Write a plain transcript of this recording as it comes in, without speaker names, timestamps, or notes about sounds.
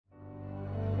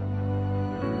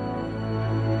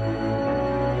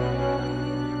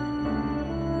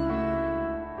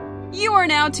You are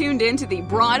now tuned in to the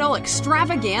Bridal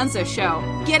Extravaganza Show.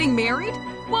 Getting married?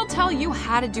 We'll tell you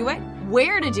how to do it,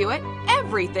 where to do it,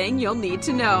 everything you'll need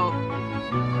to know.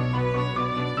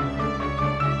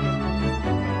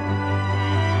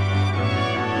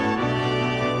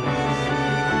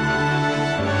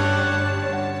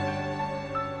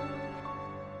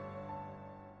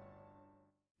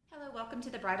 Welcome to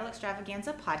the Bridal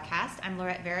Extravaganza Podcast. I'm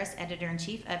Laurette Veres,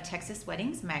 Editor-in-Chief of Texas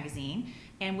Weddings Magazine.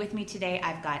 And with me today,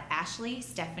 I've got Ashley,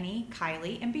 Stephanie,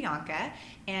 Kylie, and Bianca.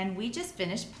 And we just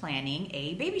finished planning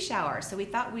a baby shower. So we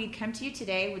thought we'd come to you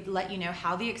today, would let you know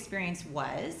how the experience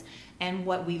was and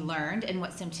what we learned and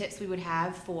what some tips we would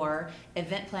have for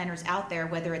event planners out there,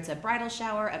 whether it's a bridal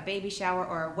shower, a baby shower,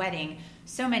 or a wedding.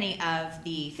 So many of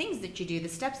the things that you do, the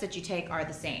steps that you take are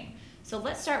the same. So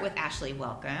let's start with Ashley.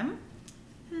 Welcome.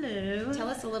 Hello. Tell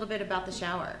us a little bit about the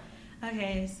shower.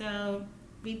 Okay, so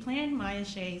we planned Miya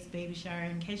Shay's baby shower.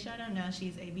 In case y'all don't know,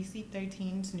 she's ABC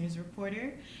 13's news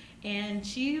reporter. And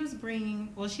she was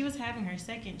having her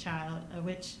second child,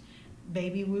 which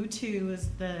Baby Woo 2 is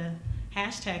the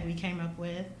hashtag we came up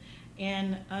with.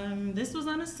 And this was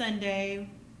on a Sunday,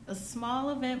 a small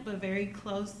event, but very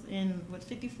close in with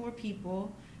 54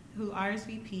 people who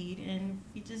RSVP'd, and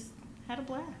we just had a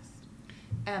blast.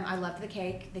 I loved the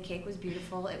cake. The cake was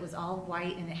beautiful. It was all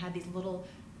white, and it had these little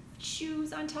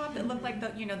shoes on top that looked like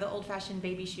the old-fashioned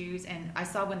baby shoes. And I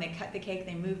saw when they cut the cake,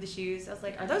 they moved the shoes. I was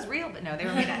like, "Are those real?" But no, they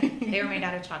were made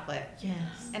out of chocolate.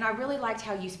 Yes. And I really liked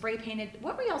how you spray painted.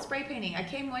 What were y'all spray painting? I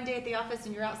came one day at the office,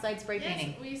 and you're outside spray painting.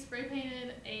 Yes, we spray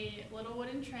painted a little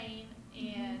wooden train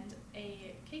and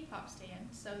a cake pop stand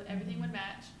so that everything would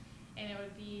match, and it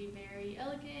would be very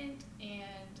elegant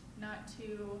and not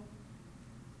too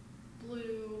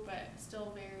blue, but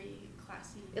still very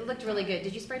classy. It looked really good.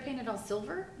 Did you spray paint it all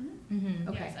silver? Mm-hmm.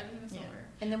 Okay. Yes, everything was silver.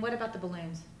 And then what about the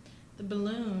balloons? The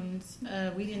balloons,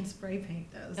 we didn't spray paint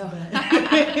those, Oh.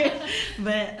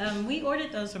 but we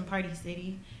ordered those from Party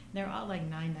City. They're all like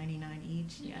 $9.99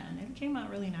 each. Yeah, and it came out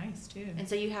really nice too. And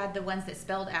so you had the ones that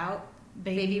spelled out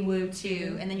Baby Woo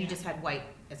 2, and then you yeah. just had white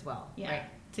as well, Yeah, right?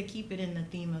 to keep it in the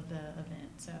theme of the event.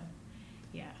 So,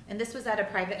 yeah. And this was at a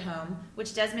private home,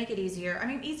 which does make it easier. I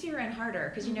mean, easier and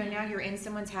harder because, now you're in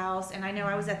someone's house. And I know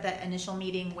I was at the initial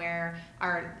meeting where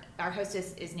our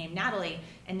hostess is named Natalie,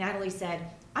 and Natalie said,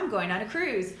 "I'm going on a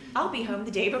cruise. I'll be home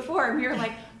the day before." And we were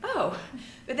like, "Oh."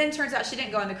 But then it turns out she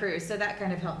didn't go on the cruise, so that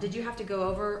kind of helped. Did you have to go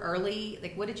over early?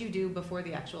 Like, what did you do before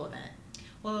the actual event?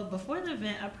 Well, before the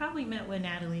event, I probably met with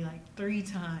Natalie like 3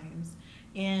 times.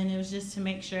 And it was just to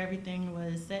make sure everything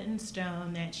was set in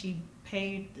stone, that she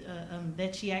paid,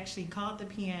 that she actually called the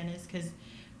pianist, because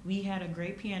we had a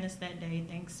great pianist that day,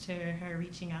 thanks to her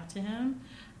reaching out to him.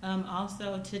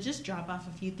 Also, to just drop off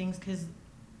a few things, because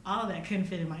all of that couldn't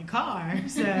fit in my car.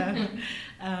 So,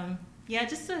 yeah,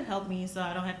 just to help me so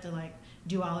I don't have to,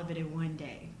 do all of it in one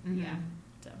day. Mm-hmm. Yeah.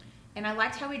 So. And I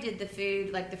liked how we did the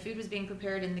food. Like, the food was being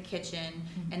prepared in the kitchen,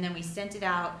 and then we sent it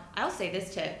out. I'll say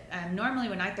this tip. Normally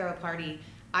when I throw a party,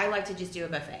 I like to just do a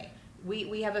buffet.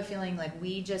 We have a feeling like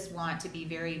we just want to be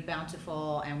very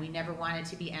bountiful, and we never want it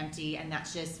to be empty, and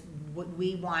that's just what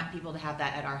we want people to have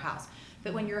that at our house.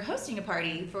 But when you're hosting a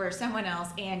party for someone else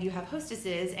and you have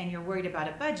hostesses and you're worried about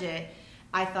a budget,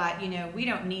 I thought, we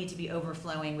don't need to be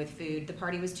overflowing with food. The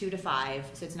party was 2 to 5,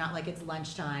 so it's not like it's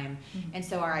lunchtime. Mm-hmm. And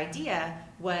so our idea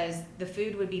was the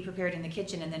food would be prepared in the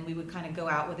kitchen, and then we would kind of go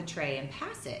out with a tray and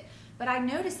pass it. But I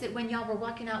noticed that when y'all were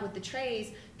walking out with the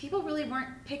trays, people really weren't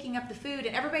picking up the food,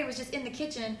 and everybody was just in the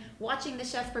kitchen watching the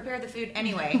chef prepare the food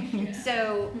anyway. Yeah.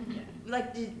 So,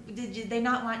 did they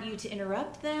not want you to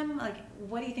interrupt them? Like,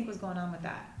 what do you think was going on with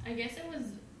that? I guess it was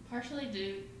partially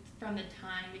due from the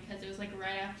time, because it was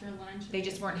right after lunch. They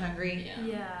just weren't hungry?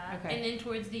 Yeah. Okay. And then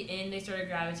towards the end, they started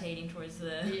gravitating towards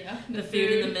the the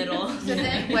food in the middle. So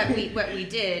then what we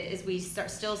did is we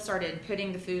still started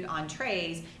putting the food on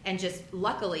trays, and just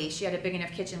luckily she had a big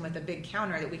enough kitchen with a big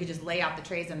counter that we could just lay out the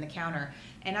trays on the counter.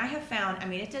 And I have found,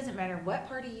 it doesn't matter what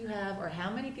party you have or how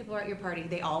many people are at your party,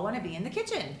 they all want to be in the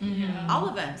kitchen. Mm-hmm. All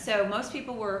of them. So most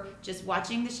people were just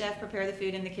watching the chef prepare the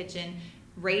food in the kitchen,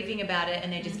 raving about it,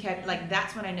 and they just kept,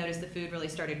 that's when I noticed the food really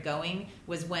started going,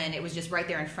 was when it was just right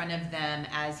there in front of them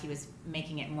as he was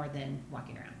making it, more than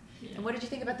walking around. Yeah. And what did you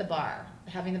think about the bar,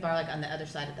 having the bar on the other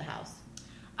side of the house?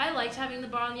 I liked having the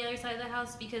bar on the other side of the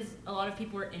house because a lot of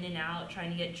people were in and out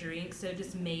trying to get drinks, so it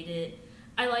just made it.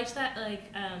 I liked that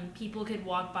people could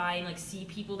walk by and see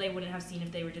people they wouldn't have seen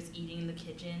if they were just eating in the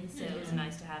kitchen, so it was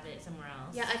nice to have it somewhere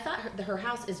else. Yeah, I thought her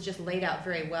house is just laid out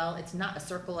very well. It's not a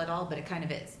circle at all, but it kind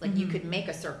of is. You could make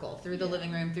a circle through the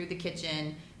living room, through the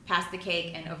kitchen, past the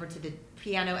cake, and over to the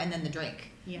piano, and then the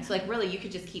drink. Yeah. So really you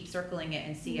could just keep circling it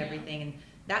and see everything. And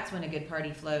that's when a good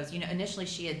party flows. Initially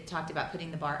she had talked about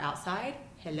putting the bar outside.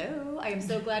 Hello, I am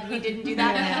so glad we didn't do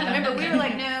that. Yeah. I remember we were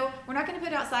like, no, we're not going to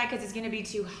put it outside because it's going to be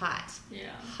too hot.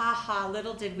 Yeah. Ha ha,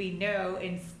 little did we know.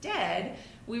 Instead,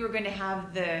 we were going to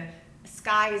have the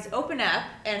skies open up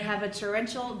and have a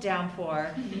torrential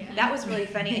downpour. Yeah. That was really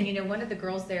funny. And one of the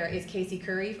girls there is Casey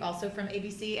Curry, also from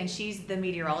ABC, and she's the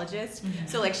meteorologist. Yeah.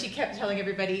 So like she kept telling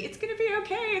everybody, it's going to be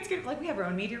okay. It's going to, like, we have our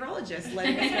own meteorologist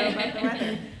letting us know about the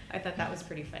weather. I thought that was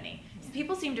pretty funny. So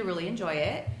people seemed to really enjoy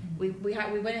it. We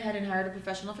went ahead and hired a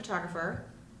professional photographer,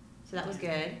 so that was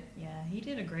good. Yeah, he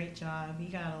did a great job. He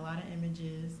got a lot of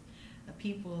images of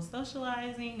people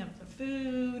socializing, of the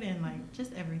food, and like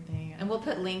just everything. And we'll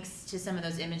put links to some of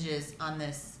those images on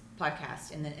this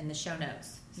podcast in the show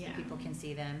notes so Yeah. people can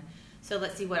see them. So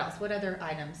let's see what else. What other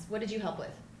items? What did you help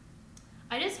with?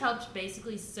 I just helped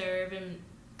basically serve and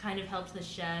kind of helped the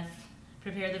chef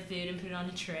prepare the food and put it on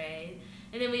a tray.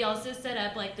 And then we also set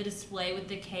up like the display with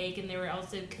the cake, and there were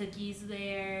also cookies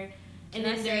there. And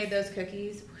And I then say those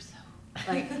cookies were so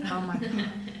like, oh my god.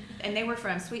 And they were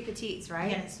from Sweet Petites,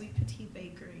 right? Yeah, Sweet Petite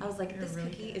Bakery. I was like, They're this really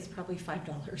cookie good. is probably $5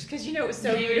 because it was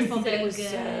so They were beautiful, but so it was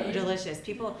so good. delicious.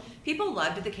 People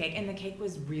loved the cake, and the cake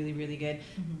was really, really good.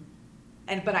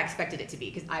 Mhm. But I expected it to be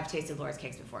because I've tasted Laura's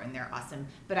cakes before and they're awesome.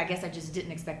 But I guess I just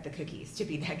didn't expect the cookies to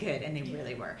be that good, and they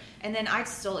really were. And then I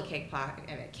stole a cake pop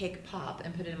and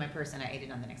put it in my purse, and I ate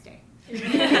it on the next day. Those were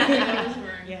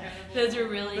Yeah. incredible. those were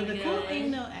really But the good. cool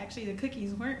thing, though, actually, the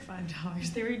cookies weren't $5.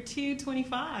 They were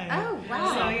 $2.25. Oh,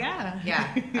 wow. So yeah.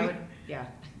 Yeah, I would. Yeah.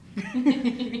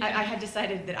 I had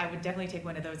decided that I would definitely take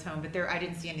one of those home, but I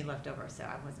didn't see any left over, so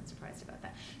I wasn't surprised about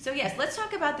that. So yes, let's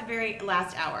talk about the very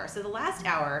last hour. So the last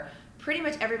hour, pretty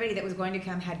much everybody that was going to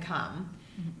come had come,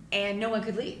 and no one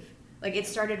could leave. Like, it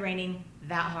started raining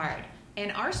that hard.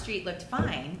 And our street looked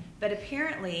fine, but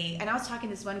apparently, and I was talking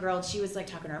to this one girl, and she was like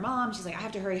talking to her mom. She's like, I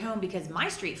have to hurry home because my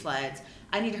street floods.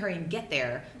 I need to hurry and get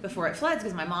there before it floods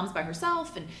because my mom's by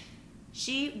herself. And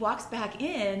she walks back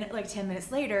in like 10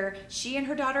 minutes later. She and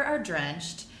her daughter are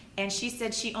drenched, and she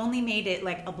said she only made it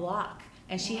like a block.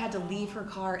 And she had to leave her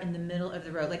car in the middle of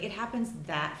the road. Like, it happens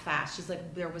that fast. She's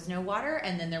like, there was no water,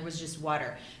 and then there was just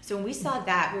water. So when we saw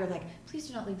that, we were like, please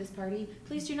do not leave this party.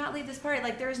 Please do not leave this party.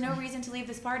 Like, there is no reason to leave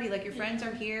this party. Like, your friends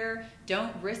are here.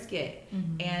 Don't risk it.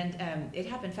 Mhm. And it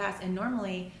happened fast. And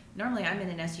normally I'm in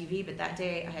an SUV, but that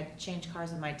day I had changed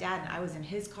cars with my dad, and I was in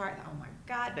his car. Oh, my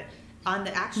God. But on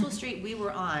the actual street we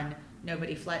were on,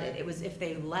 nobody flooded. It was if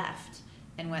they left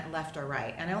and went left or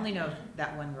right. And I only know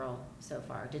that one girl so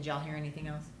far. Did y'all hear anything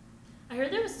else? I heard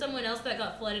there was someone else that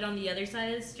got flooded on the other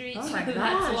side of the street. Oh so my that's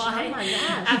gosh, why. oh my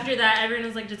gosh. After that, everyone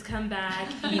was like, just come back,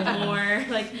 eat Yeah. more.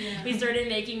 Like, Yeah. we started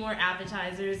making more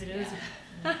appetizers, and it was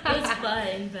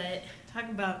fun, but Talk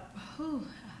about,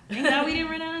 thank God we didn't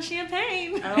run out of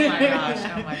champagne. Oh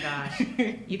my gosh.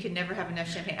 You could never have enough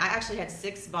champagne. I actually had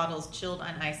 6 bottles chilled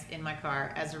on ice in my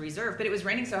car as a reserve, but it was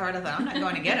raining so hard I thought, I'm not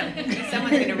going to get them.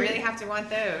 Someone's going to really have to want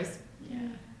those. Yeah.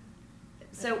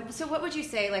 So what would you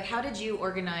say, like, how did you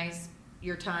organize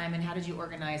your time, and how did you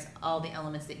organize all the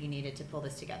elements that you needed to pull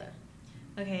this together?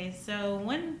 Okay, so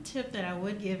one tip that I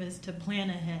would give is to plan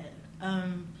ahead.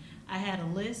 I had a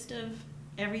list of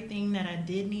everything that I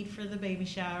did need for the baby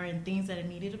shower and things that I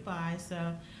needed to buy.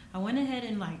 So I went ahead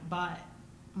and like bought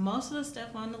most of the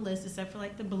stuff on the list except for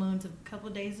like the balloons a couple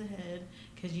of days ahead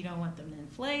because you don't want them to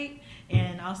inflate.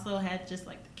 And also had just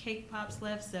like the cake pops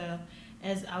left. So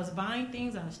as I was buying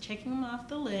things, I was checking them off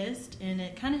the list, and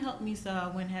it kind of helped me so I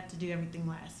wouldn't have to do everything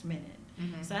last minute.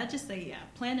 Mhm. So I just say,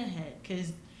 plan ahead,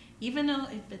 because even though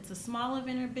if it's a small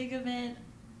event or big event,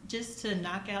 just to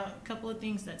knock out a couple of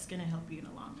things, that's going to help you in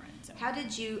the long run. So. How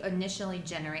did you initially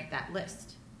generate that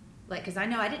list? Like, because I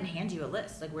know I didn't hand you a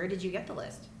list. Like, where did you get the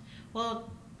list?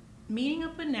 Well, meeting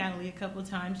up with Natalie a couple of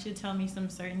times, she'd tell me some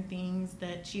certain things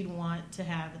that she'd want to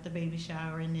have at the baby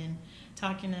shower, and then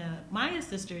talking to Maya's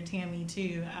sister Tammy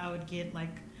too, I would get like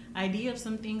idea of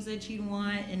some things that she'd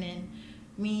want, and then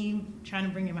me trying to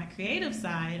bring in my creative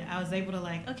side, I was able to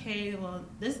like, okay, well,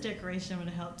 this decoration would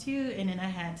help too. And then I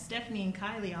had Stephanie and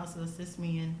Kylie also assist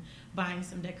me in buying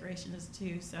some decorations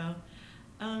too. So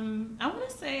I want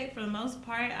to say for the most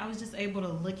part, I was just able to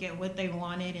look at what they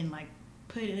wanted and like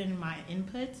put it in my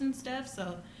inputs and stuff.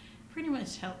 So pretty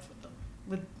much helped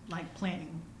with like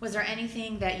planning. Was there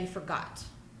anything that you forgot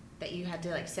that you had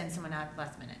to like send someone out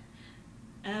last minute?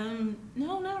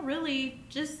 No, not really.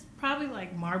 Just probably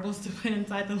like marbles to put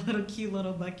inside the little cute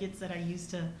little buckets that I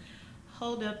used to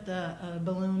hold up the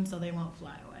balloons so they won't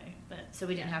fly away. But So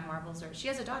we didn't have marbles, or she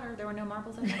has a daughter. There were no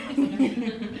marbles in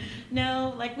that.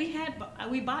 no, like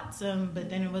we bought some, but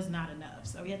then it was not enough,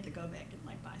 so we had to go back and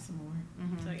like buy some more.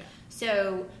 Mm-hmm. So, yeah.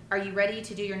 So, are you ready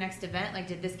to do your next event? Like,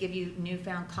 did this give you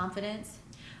newfound confidence?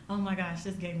 Oh my gosh,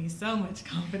 this gave me so much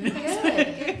confidence.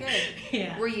 Good.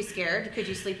 Yeah. Were you scared? Could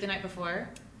you sleep the night before?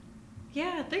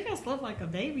 Yeah, I think I slept like a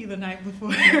baby the night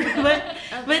before. but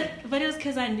it was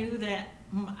because I knew that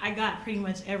I got pretty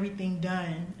much everything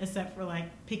done except for like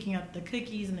picking up the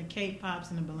cookies and the cake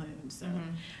pops and the balloons. So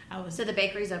I was. So the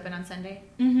bakery's open on Sunday?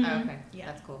 Mm-hmm. Oh, okay. Yeah.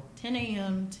 That's cool. 10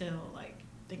 a.m. till like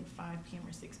I think 5 p.m.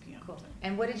 or 6 p.m. Cool.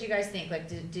 And what did you guys think? Like,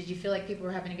 did you feel like people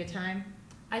were having a good time?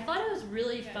 I thought it was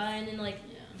really fun and like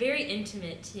very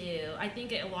intimate too. I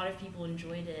think a lot of people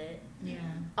enjoyed it. Yeah.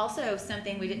 Also,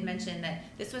 something we didn't mention, that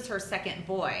this was her second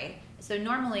boy. So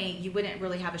normally you wouldn't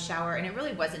really have a shower, and it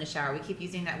really wasn't a shower. We keep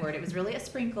using that word. It was really a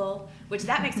sprinkle, which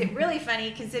that makes it really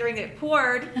funny considering that it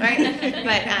poured, right?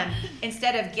 But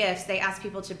instead of gifts, they asked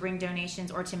people to bring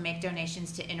donations or to make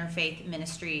donations to Interfaith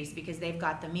Ministries, because they've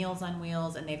got the Meals on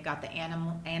Wheels and they've got the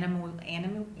animal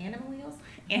wheels,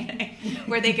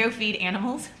 where they go feed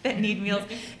animals that need meals.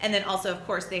 And then also, of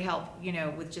course, they help,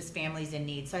 with just families in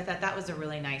need. So I thought that was a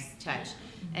really nice touch.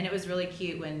 And it was really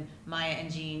cute when Maya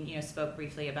and Jean, spoke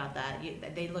briefly about that.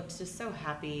 They looked just so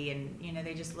happy, and,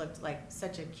 they just looked like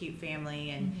such a cute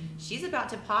family. And she's about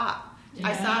to pop. Yeah.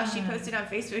 I saw she posted on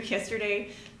Facebook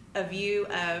yesterday a view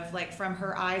of like from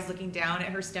her eyes looking down at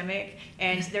her stomach,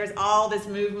 and there's all this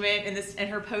movement, and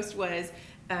her post was,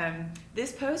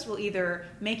 this post will either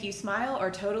make you smile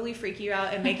or totally freak you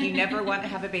out and make you never want to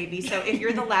have a baby. So if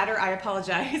you're the latter, I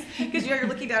apologize, because you're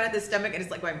looking down at the stomach and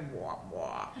it's like going wah,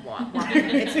 wah, wah, wah.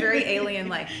 It's very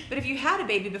alien-like. But if you had a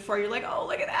baby before, you're like, oh,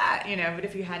 look at that, But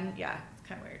if you hadn't, it's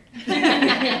kind of weird.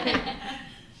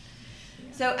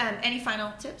 So, any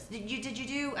final tips? Did you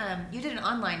do? You did an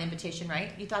online invitation,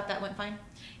 right? You thought that went fine?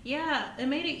 Yeah, it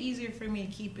made it easier for me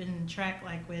to keep in track,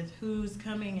 like with who's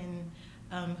coming and.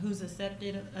 Who's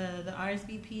accepted the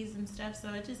RSVPs and stuff,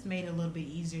 so it just made it a little bit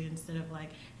easier instead of like,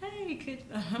 hey,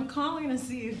 I'm calling to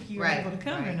see if you're able to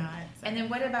come or not. So. And then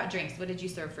what about drinks? What did you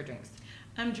serve for drinks?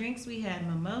 Drinks, we had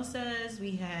mimosas,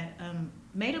 we had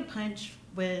made a punch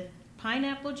with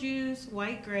pineapple juice,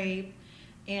 white grape,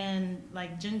 and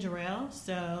like ginger ale.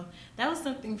 So that was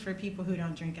something for people who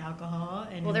don't drink alcohol.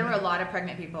 And well, there were a lot of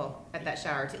pregnant people at that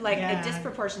shower too. Like a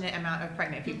disproportionate amount of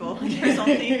pregnant people. There's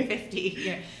only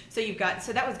 50.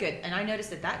 So that was good. And I noticed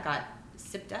that got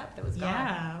sipped up. That was gone.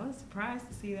 Yeah, I was surprised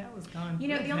to see that was gone.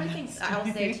 The only thing I'll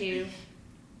say too,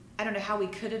 I don't know how we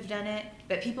could have done it,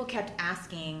 but people kept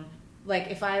asking, like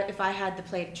if I had the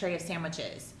tray of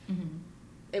sandwiches. Mm-hmm.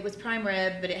 It was prime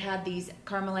rib, but it had these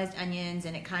caramelized onions,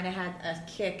 and it kind of had a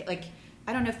kick. Like,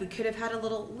 I don't know if we could have had a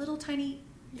little tiny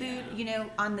food,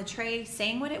 on the tray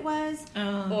saying what it was,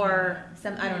 or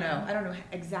some. I don't know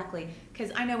exactly,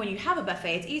 because I know when you have a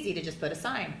buffet, it's easy to just put a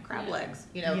sign, crab legs,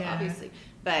 obviously.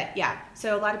 But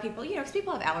so a lot of people, because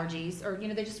people have allergies, or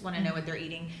they just want to know what they're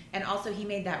eating. And also, he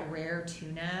made that rare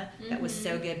tuna that was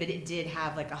so good, but it did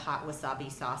have like a hot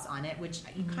wasabi sauce on it, which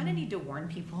you kind of need to warn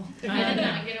people. I did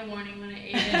not get a warning when I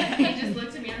ate it. He just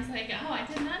looked at me and I was like, oh, I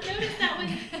did not notice that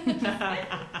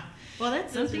one. Well,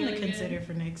 that's something really to consider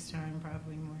for next time,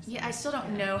 probably more so. Yeah, I still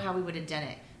don't know how we would have done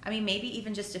it. I mean, maybe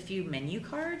even just a few menu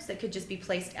cards that could just be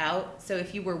placed out. So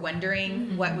if you were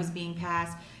wondering what was being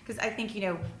passed, because I think,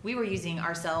 we were using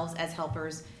ourselves as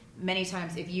helpers. Many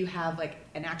times if you have like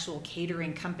an actual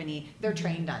catering company, they're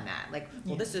trained on that. Like,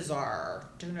 well, this is our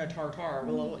tuna tartare.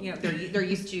 Well, they're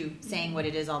used to saying what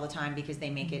it is all the time because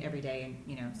they make it every day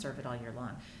and, serve it all year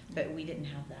long. But we didn't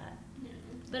have that.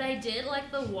 But I did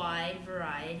like the wide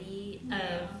variety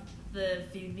of the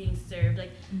food being served.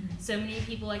 Like, so many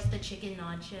people liked the chicken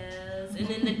nachos and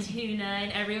then the tuna,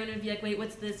 and everyone would be like, wait,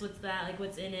 what's this, what's that, like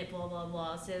what's in it, blah blah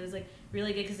blah. So it was like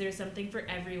really good because there was something for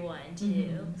everyone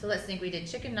too. So let's think. We did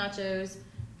chicken nachos,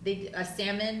 a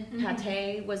salmon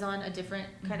pate was on a different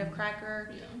kind of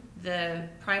cracker, the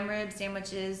prime rib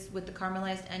sandwiches with the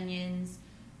caramelized onions.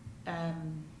 I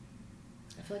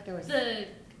feel like there was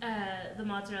the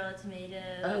mozzarella tomato.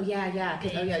 Oh yeah.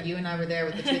 Because you and I were there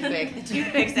with the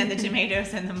toothpicks and the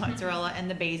tomatoes and the mozzarella and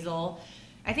the basil.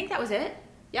 I think that was it.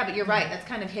 Yeah, but you're right. That's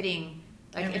kind of hitting.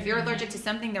 Like if you're allergic to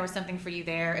something, there was something for you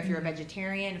there. If you're a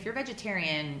vegetarian,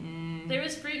 there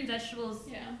was fruit and vegetables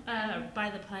by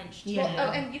the punch too.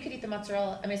 Well, and you could eat the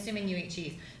mozzarella. I'm assuming you eat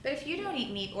cheese. But if you don't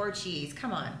eat meat or cheese,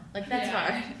 come on. Like, that's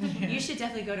hard. You should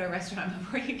definitely go to a restaurant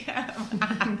before you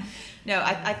come. No,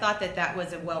 I thought that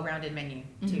was a well-rounded menu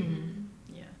too.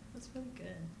 Yeah, that's really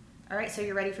good. All right, so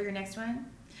you're ready for your next one?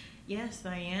 Yes,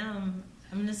 I am.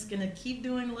 I'm just gonna keep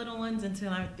doing little ones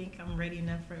until I think I'm ready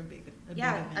enough for a big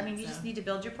event. I mean, you just need to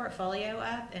build your portfolio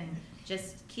up and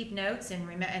just keep notes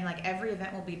and and like every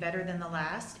event will be better than the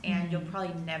last, and you'll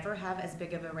probably never have as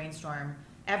big of a rainstorm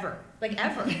ever. Like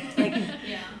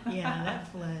Yeah, that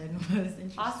flood was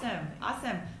interesting.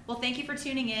 Awesome. Well, thank you for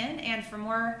tuning in, and for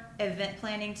more event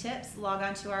planning tips, log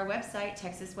on to our website,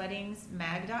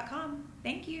 texasweddingsmag.com.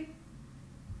 Thank you.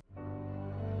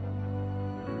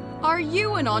 Are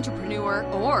you an entrepreneur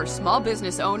or small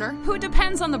business owner who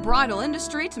depends on the bridal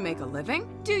industry to make a living?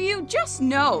 Do you just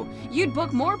know you'd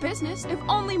book more business if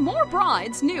only more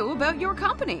brides knew about your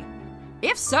company?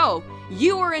 If so,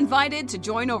 you are invited to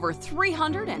join over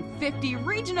 350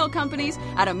 regional companies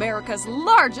at America's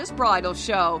largest bridal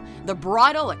show, the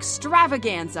Bridal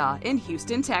Extravaganza in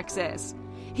Houston, Texas.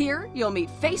 Here, you'll meet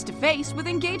face-to-face with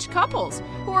engaged couples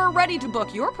who are ready to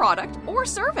book your product or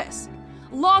service.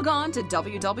 Log on to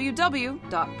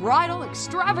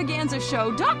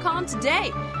www.bridalextravaganzashow.com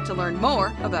today to learn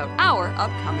more about our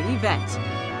upcoming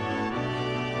event.